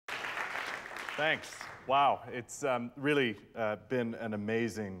Thanks. Wow, it's really been an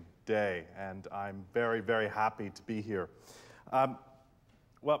amazing day, and I'm very, very happy to be here.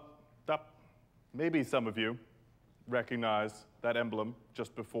 Maybe some of you recognize that emblem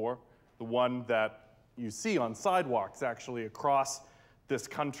just before, the one that you see on sidewalks actually across this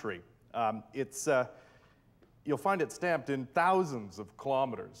country. You'll find it stamped in thousands of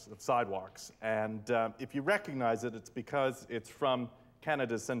kilometers of sidewalks, and if you recognize it, it's because it's from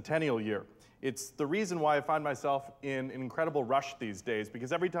Canada's centennial year. It's the reason why I find myself in an incredible rush these days,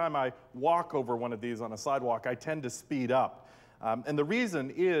 because every time I walk over one of these on a sidewalk, I tend to speed up. And the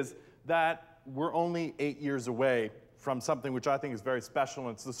reason is that we're only 8 years away from something which I think is very special,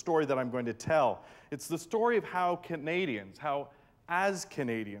 and it's the story that I'm going to tell. It's the story of how as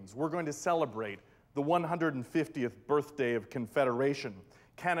Canadians, we're going to celebrate the 150th birthday of Confederation,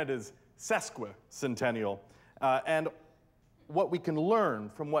 Canada's sesquicentennial, and what we can learn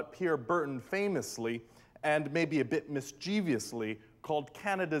from what Pierre Berton famously, and maybe a bit mischievously, called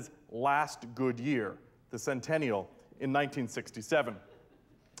Canada's last good year, the centennial in 1967.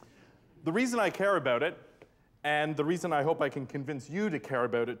 The reason I care about it, and the reason I hope I can convince you to care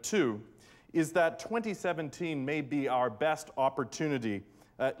about it too, is that 2017 may be our best opportunity,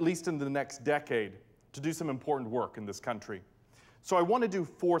 at least in the next decade, to do some important work in this country. So I want to do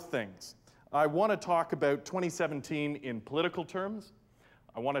 4 things. I want to talk about 2017 in political terms.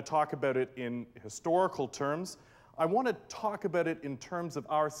 I want to talk about it in historical terms. I want to talk about it in terms of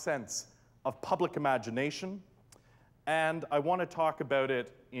our sense of public imagination. And I want to talk about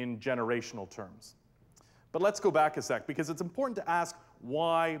it in generational terms. But let's go back a sec, because it's important to ask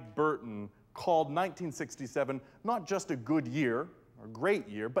why Berton called 1967 not just a good year, or great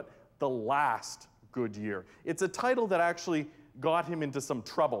year, but the last good year. It's a title that actually got him into some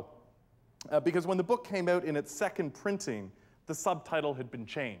trouble. Because when the book came out in its second printing, the subtitle had been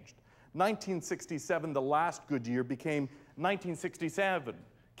changed. 1967, the last good year, became 1967,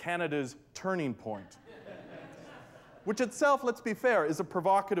 Canada's turning point. Which itself, let's be fair, is a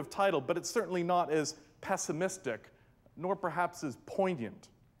provocative title, but it's certainly not as pessimistic, nor perhaps as poignant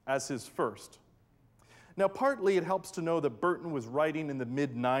as his first. Now, partly it helps to know that Berton was writing in the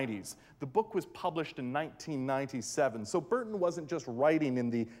mid-90s. The book was published in 1997, so Berton wasn't just writing in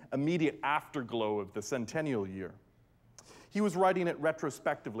the immediate afterglow of the centennial year. He was writing it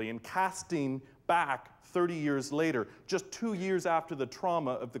retrospectively and casting back 30 years later, just 2 years after the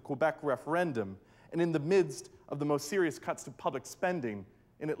trauma of the Quebec referendum, and in the midst of the most serious cuts to public spending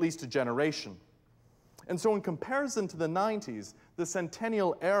in at least a generation. And so in comparison to the 90s, the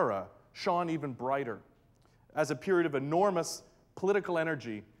centennial era shone even brighter, as a period of enormous political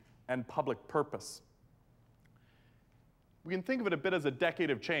energy and public purpose. We can think of it a bit as a decade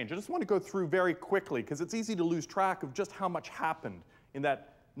of change. I just want to go through very quickly, because it's easy to lose track of just how much happened in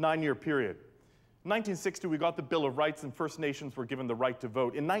that 9-year period. In 1960, we got the Bill of Rights, and First Nations were given the right to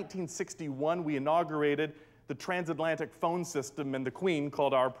vote. In 1961, we inaugurated the transatlantic phone system, and the Queen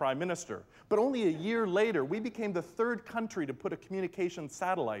called our Prime Minister. But only a year later, we became the 3rd country to put a communication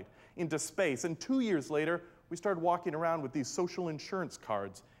satellite into space. And 2 years later, we started walking around with these social insurance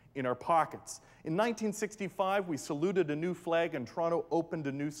cards in our pockets. In 1965, we saluted a new flag, and Toronto opened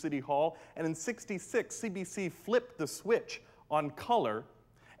a new city hall. And in '66, CBC flipped the switch on color.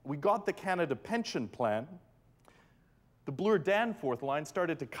 We got the Canada Pension Plan. The Bloor Danforth line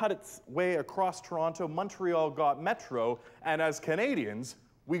started to cut its way across Toronto. Montreal got Metro. And as Canadians,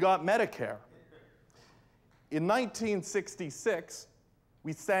 we got Medicare. In 1966,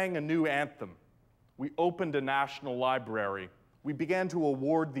 we sang a new anthem. We opened a national library. We began to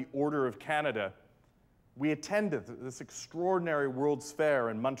award the Order of Canada. We attended this extraordinary World's Fair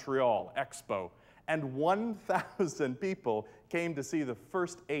in Montreal, Expo, and 1,000 people came to see the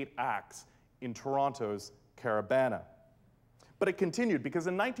first 8 acts in Toronto's Carabana. But it continued, because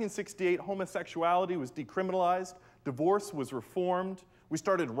in 1968, homosexuality was decriminalized, divorce was reformed, we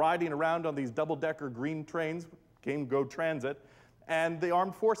started riding around on these double-decker green trains, came GO Transit, and the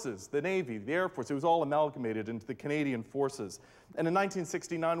armed forces, the Navy, the Air Force, it was all amalgamated into the Canadian Forces. And in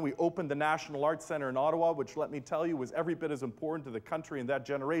 1969, we opened the National Arts Centre in Ottawa, which, let me tell you, was every bit as important to the country in that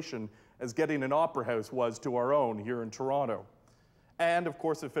generation as getting an opera house was to our own here in Toronto. And, of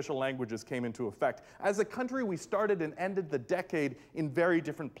course, official languages came into effect. As a country, we started and ended the decade in very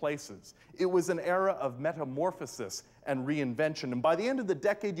different places. It was an era of metamorphosis and reinvention. And by the end of the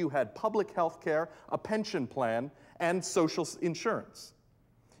decade, you had public health care, a pension plan, and social insurance.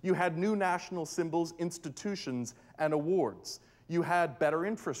 You had new national symbols, institutions, and awards. You had better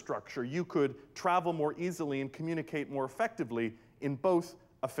infrastructure. You could travel more easily and communicate more effectively in both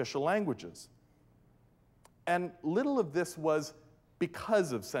official languages. And little of this was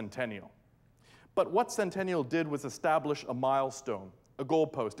because of Centennial. But what Centennial did was establish a milestone, a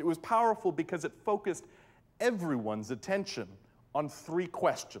goalpost. It was powerful because it focused everyone's attention on three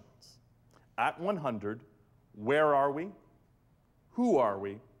questions. At 100, where are we? Who are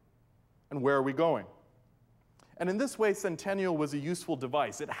we? And where are we going? And in this way, Centennial was a useful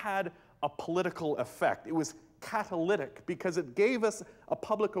device. It had a political effect. It was catalytic because it gave us a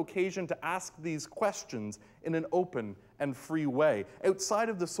public occasion to ask these questions in an open and free way, outside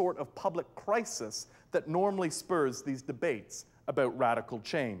of the sort of public crisis that normally spurs these debates about radical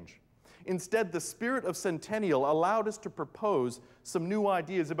change. Instead, the spirit of Centennial allowed us to propose some new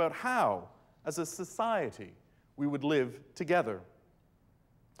ideas about how, as a society, we would live together.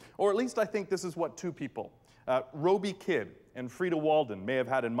 Or at least I think this is what two people, Roby Kidd and Frida Walden, may have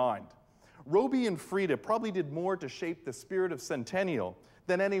had in mind. Roby and Frida probably did more to shape the spirit of Centennial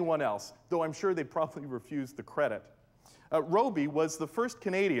than anyone else, though I'm sure they probably refused the credit. Roby was the first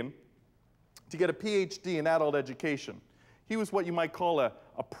Canadian to get a PhD in adult education. He was what you might call a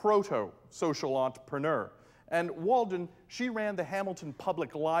proto-social entrepreneur. And Walden, she ran the Hamilton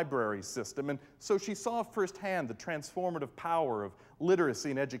Public Library system, and so she saw firsthand the transformative power of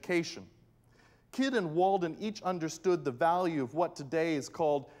literacy and education. Kidd and Walden each understood the value of what today is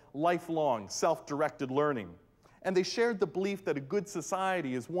called lifelong, self-directed learning. And they shared the belief that a good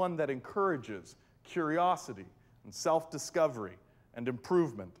society is one that encourages curiosity and self-discovery and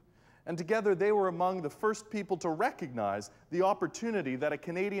improvement. And together they were among the first people to recognize the opportunity that a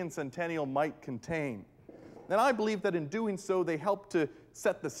Canadian centennial might contain. And I believe that in doing so, they helped to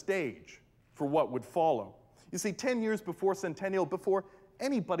set the stage for what would follow. You see, 10 years before Centennial, before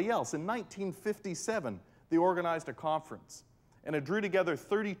anybody else, in 1957, they organized a conference. And it drew together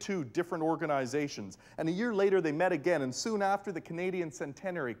 32 different organizations. And a year later, they met again, and soon after, the Canadian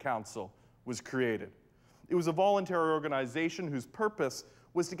Centenary Council was created. It was a voluntary organization whose purpose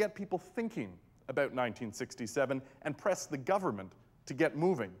was to get people thinking about 1967 and press the government to get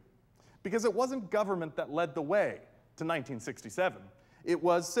moving. Because it wasn't government that led the way to 1967. It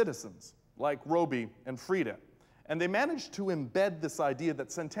was citizens, like Roby and Frida. And they managed to embed this idea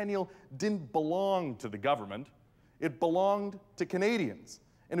that Centennial didn't belong to the government. It belonged to Canadians.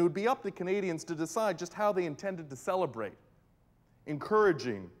 And it would be up to Canadians to decide just how they intended to celebrate,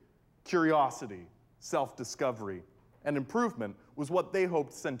 encouraging curiosity, self-discovery, and improvement was what they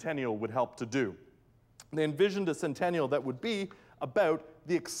hoped Centennial would help to do. They envisioned a Centennial that would be about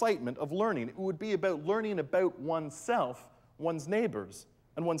the excitement of learning. It would be about learning about oneself, one's neighbors,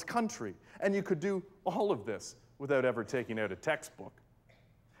 and one's country. And you could do all of this without ever taking out a textbook.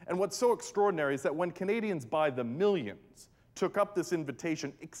 And what's so extraordinary is that when Canadians by the millions took up this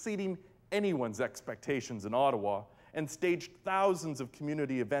invitation, exceeding anyone's expectations in Ottawa, and staged thousands of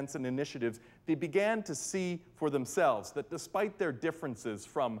community events and initiatives, they began to see for themselves that despite their differences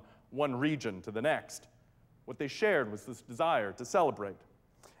from one region to the next, what they shared was this desire to celebrate.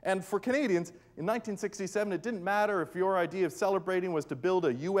 And for Canadians, in 1967, it didn't matter if your idea of celebrating was to build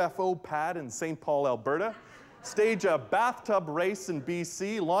a UFO pad in St. Paul, Alberta, stage a bathtub race in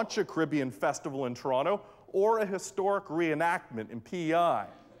BC, launch a Caribbean festival in Toronto, or a historic reenactment in PEI.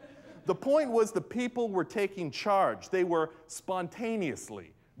 The point was the people were taking charge. They were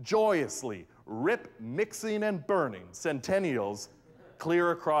spontaneously, joyously, mixing and burning centennials clear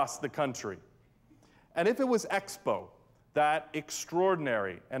across the country. And if it was Expo, that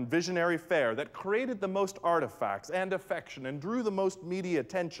extraordinary and visionary fair that created the most artifacts and affection and drew the most media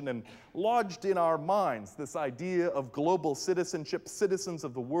attention and lodged in our minds this idea of global citizenship, citizens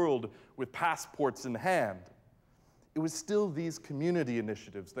of the world with passports in hand, it was still these community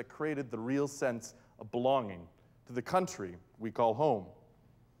initiatives that created the real sense of belonging to the country we call home.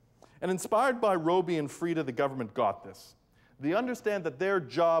 And inspired by Roby and Frida, the government got this. They understand that their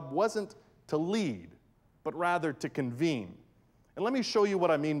job wasn't to lead, but rather to convene. And let me show you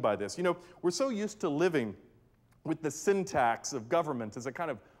what I mean by this. You know, we're so used to living with the syntax of government as a kind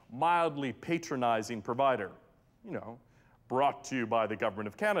of mildly patronizing provider. You know, brought to you by the Government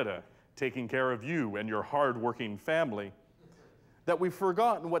of Canada, taking care of you and your hard-working family, that we've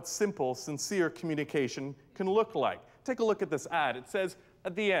forgotten what simple, sincere communication can look like. Take a look at this ad. It says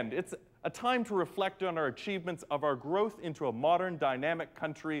at the end, it's a time to reflect on our achievements of our growth into a modern, dynamic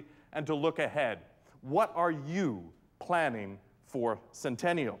country and to look ahead. What are you planning for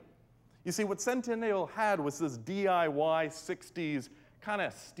Centennial? You see, what Centennial had was this DIY 60s kind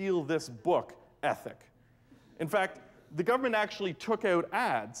of steal this book ethic. In fact, the government actually took out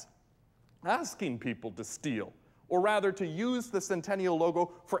ads asking people to steal, or rather to use the Centennial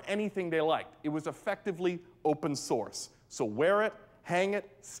logo for anything they liked. It was effectively open source. So wear it, hang it,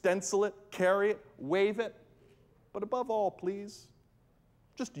 stencil it, carry it, wave it, but above all, please,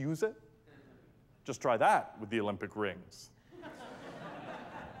 just use it. Just try that with the Olympic rings.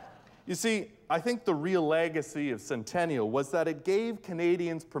 You see, I think the real legacy of Centennial was that it gave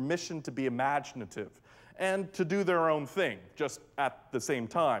Canadians permission to be imaginative and to do their own thing, just at the same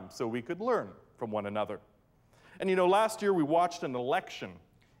time, so we could learn from one another. And you know, last year we watched an election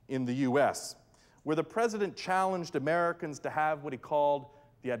in the US where the president challenged Americans to have what he called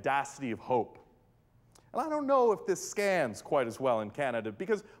the audacity of hope. And I don't know if this scans quite as well in Canada,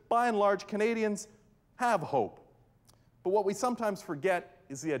 because by and large, Canadians have hope. But what we sometimes forget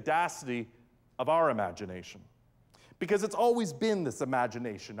is the audacity of our imagination. Because it's always been this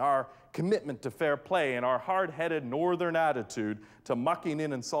imagination, our commitment to fair play and our hard-headed northern attitude to mucking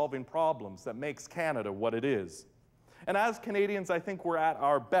in and solving problems that makes Canada what it is. And as Canadians, I think we're at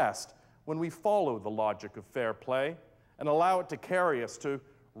our best when we follow the logic of fair play and allow it to carry us to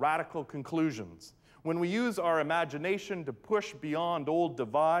radical conclusions. When we use our imagination to push beyond old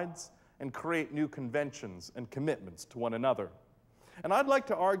divides and create new conventions and commitments to one another. And I'd like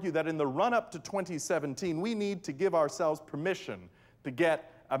to argue that in the run-up to 2017, we need to give ourselves permission to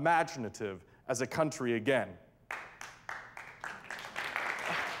get imaginative as a country again.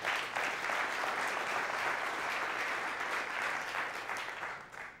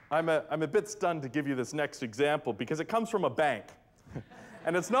 I'm a bit stunned to give you this next example because it comes from a bank.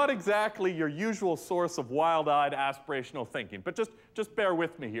 And it's not exactly your usual source of wild-eyed aspirational thinking, but just bear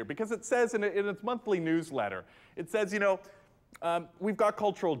with me here, because it says in its monthly newsletter, it says, you know, we've got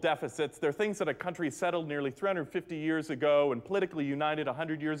cultural deficits. They're things that a country settled nearly 350 years ago and politically united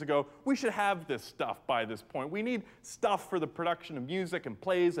 100 years ago. We should have this stuff by this point. We need stuff for the production of music and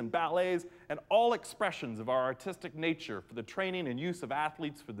plays and ballets and all expressions of our artistic nature, for the training and use of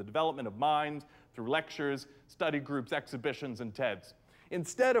athletes, for the development of minds, through lectures, study groups, exhibitions, and TEDs.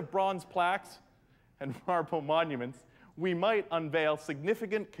 Instead of bronze plaques and marble monuments, we might unveil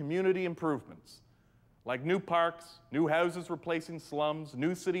significant community improvements, like new parks, new houses replacing slums,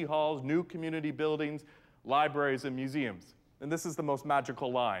 new city halls, new community buildings, libraries, and museums. And this is the most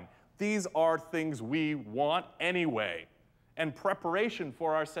magical line. These are things we want anyway. And preparation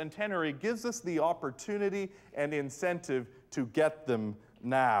for our centenary gives us the opportunity and incentive to get them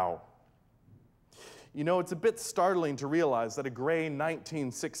now. You know, it's a bit startling to realize that a gray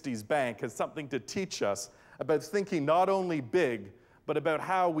 1960s bank has something to teach us about thinking not only big, but about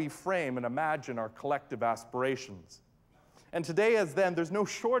how we frame and imagine our collective aspirations. And today, as then, there's no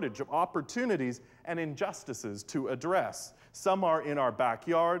shortage of opportunities and injustices to address. Some are in our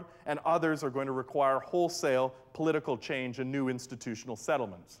backyard, and others are going to require wholesale political change and new institutional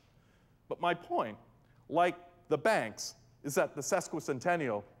settlements. But my point, like the banks, is that the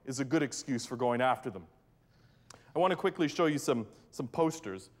sesquicentennial is a good excuse for going after them. I want to quickly show you some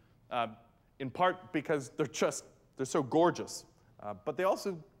posters, in part because they're so gorgeous, but they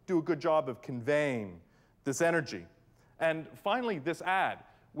also do a good job of conveying this energy. And finally, this ad,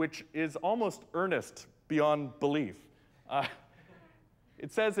 which is almost earnest beyond belief.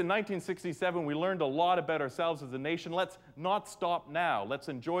 It says in 1967, we learned a lot about ourselves as a nation. Let's not stop now. Let's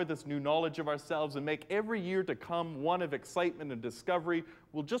enjoy this new knowledge of ourselves and make every year to come one of excitement and discovery.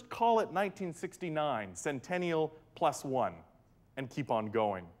 We'll just call it 1969, Centennial +1, and keep on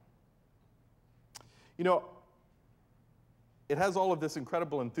going. You know, it has all of this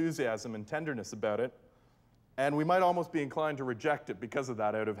incredible enthusiasm and tenderness about it, and we might almost be inclined to reject it because of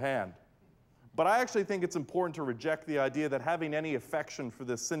that out of hand. But I actually think it's important to reject the idea that having any affection for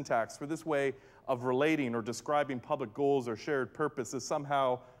this syntax, for this way of relating or describing public goals or shared purpose, is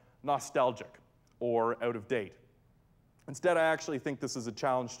somehow nostalgic or out of date. Instead, I actually think this is a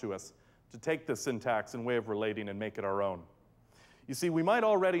challenge to us, to take this syntax and way of relating and make it our own. You see, we might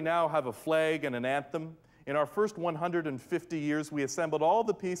already now have a flag and an anthem. In our first 150 years, we assembled all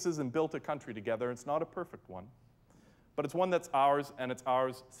the pieces and built a country together. It's not a perfect one, but it's one that's ours, and it's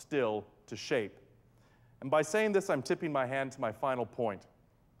ours still to shape. And by saying this, I'm tipping my hand to my final point.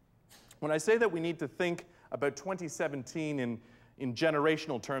 When I say that we need to think about 2017 in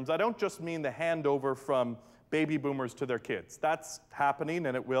generational terms, I don't just mean the handover from baby boomers to their kids. That's happening,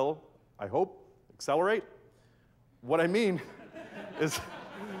 and it will, I hope, accelerate. What I mean is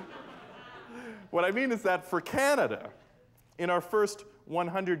that for Canada, in our first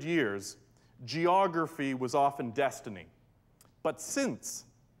 100 years, geography was often destiny. But since,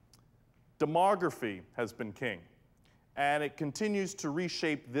 demography has been king, and it continues to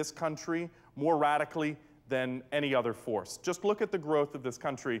reshape this country more radically than any other force. Just look at the growth of this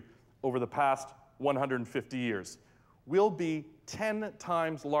country over the past 150 years. We'll be 10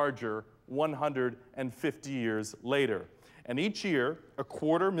 times larger 150 years later. And each year,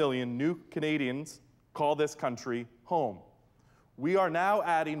 250,000 new Canadians call this country home. We are now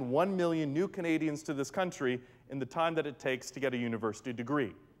adding 1 million new Canadians to this country in the time that it takes to get a university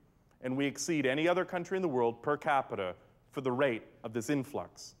degree. And we exceed any other country in the world per capita for the rate of this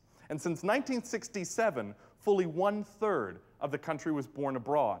influx. And since 1967, fully 1/3 of the country was born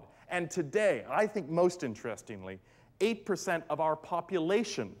abroad. And today, I think most interestingly, 8% of our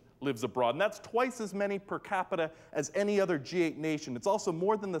population lives abroad. And that's twice as many per capita as any other G8 nation. It's also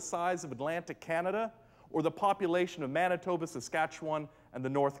more than the size of Atlantic Canada or the population of Manitoba, Saskatchewan, and the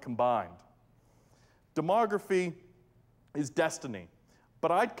North combined. Demography is destiny,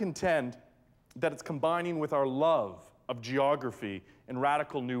 but I'd contend that it's combining with our love of geography in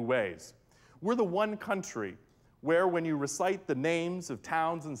radical new ways. We're the one country where when you recite the names of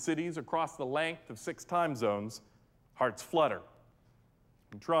towns and cities across the length of 6 time zones, hearts flutter.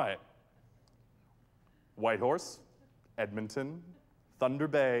 You can try it. Whitehorse, Edmonton, Thunder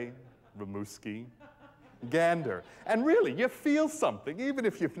Bay, Rimouski, Gander. And really, you feel something, even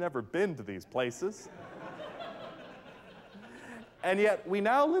if you've never been to these places. And yet, we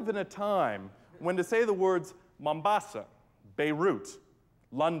now live in a time when to say the words Mombasa, Beirut,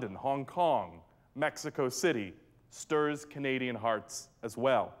 London, Hong Kong, Mexico City stirs Canadian hearts as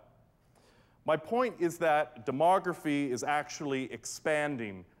well. My point is that demography is actually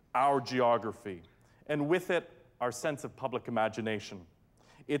expanding our geography, and with it, our sense of public imagination.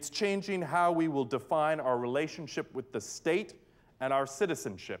 It's changing how we will define our relationship with the state and our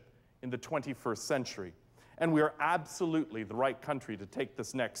citizenship in the 21st century. And we are absolutely the right country to take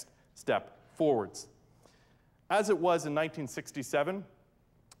this next step forwards. As it was in 1967,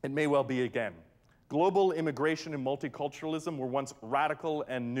 it may well be again. Global immigration and multiculturalism were once radical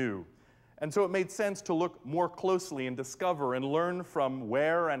and new. And so it made sense to look more closely and discover and learn from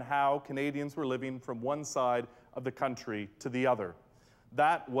where and how Canadians were living from one side of the country to the other.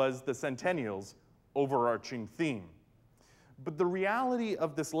 That was the Centennial's overarching theme. But the reality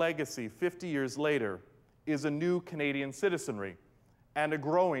of this legacy 50 years later is a new Canadian citizenry and a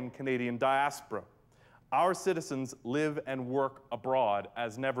growing Canadian diaspora. Our citizens live and work abroad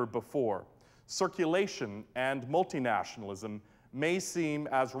as never before. Circulation and multinationalism may seem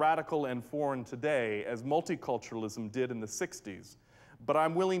as radical and foreign today as multiculturalism did in the 60s, but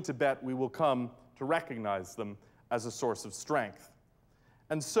I'm willing to bet we will come to recognize them as a source of strength.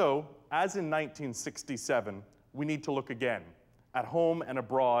 And so, as in 1967, we need to look again, at home and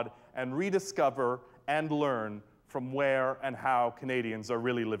abroad, and rediscover and learn from where and how Canadians are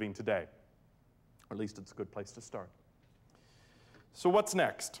really living today. Or at least it's a good place to start. So what's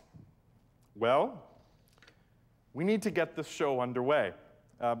next? Well, we need to get this show underway.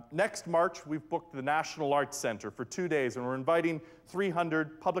 Next March, we've booked the National Arts Centre for 2 days, and we're inviting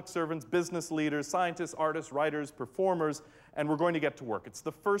 300 public servants, business leaders, scientists, artists, writers, performers, and we're going to get to work. It's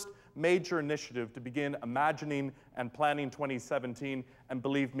the first major initiative to begin imagining and planning 2017, and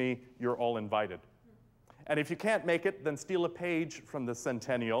believe me, you're all invited. And if you can't make it, then steal a page from the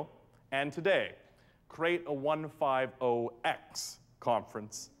Centennial, and today, create a 150X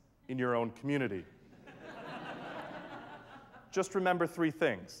conference in your own community. Just remember 3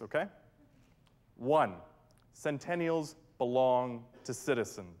 things, okay? 1, centennials belong to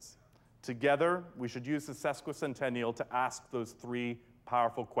citizens. Together, we should use the sesquicentennial to ask those 3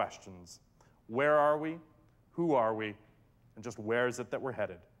 powerful questions. Where are we? Who are we? And just where is it that we're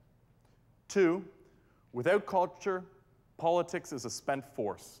headed? 2, without culture, politics is a spent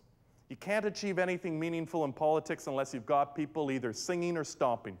force. You can't achieve anything meaningful in politics unless you've got people either singing or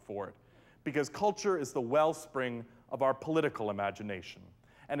stomping for it, because culture is the wellspring of our political imagination.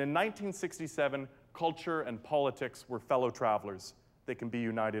 And in 1967, culture and politics were fellow travelers. They can be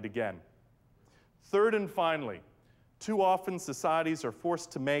united again. 3rd and finally, too often societies are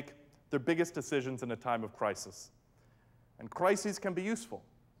forced to make their biggest decisions in a time of crisis. And crises can be useful.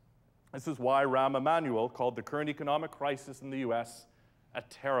 This is why Rahm Emanuel called the current economic crisis in the US a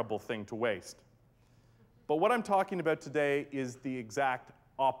terrible thing to waste. But what I'm talking about today is the exact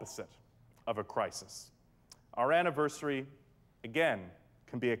opposite of a crisis. Our anniversary, again,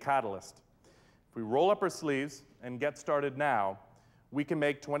 can be a catalyst. If we roll up our sleeves and get started now, we can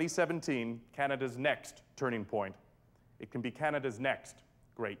make 2017 Canada's next turning point. It can be Canada's next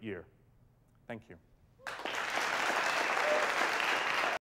great year. Thank you.